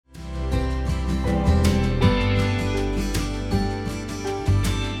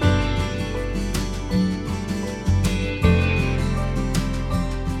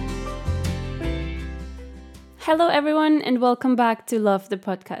Hello everyone and welcome back to Love the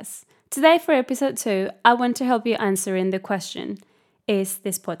Podcast. Today for episode 2, I want to help you answering the question, is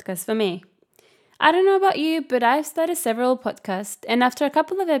this podcast for me? I don't know about you, but I've started several podcasts and after a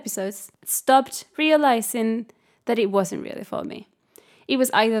couple of episodes, stopped realizing that it wasn't really for me. It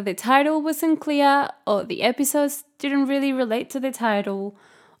was either the title wasn't clear or the episodes didn't really relate to the title,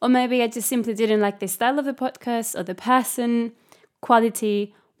 or maybe I just simply didn't like the style of the podcast or the person,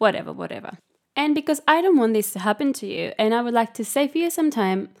 quality, whatever. And because I don't want this to happen to you and I would like to save you some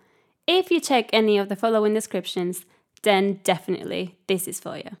time, if you check any of the following descriptions, then definitely this is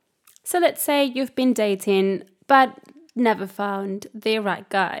for you. So let's say you've been dating but never found the right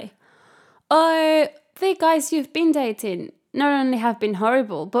guy. Or the guys you've been dating not only have been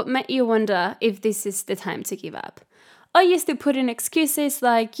horrible but make you wonder if this is the time to give up. Or you still put in excuses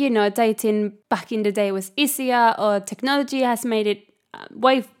like, dating back in the day was easier or technology has made it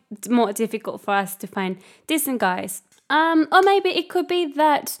way more difficult for us to find decent guys. Or maybe it could be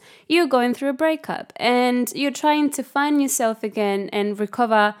that you're going through a breakup and you're trying to find yourself again and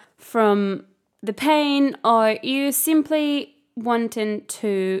recover from the pain, or you simply wanting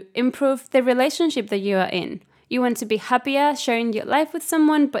to improve the relationship that you are in. You want to be happier sharing your life with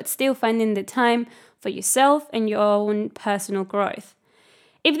someone, but still finding the time for yourself and your own personal growth.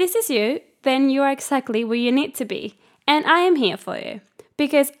 If this is you, then you are exactly where you need to be. And I am here for you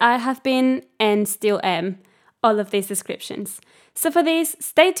because I have been and still am all of these descriptions. So for this,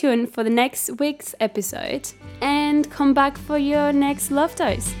 stay tuned for the next week's episode and come back for your next love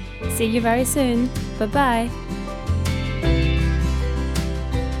dose. See you very soon. Bye-bye.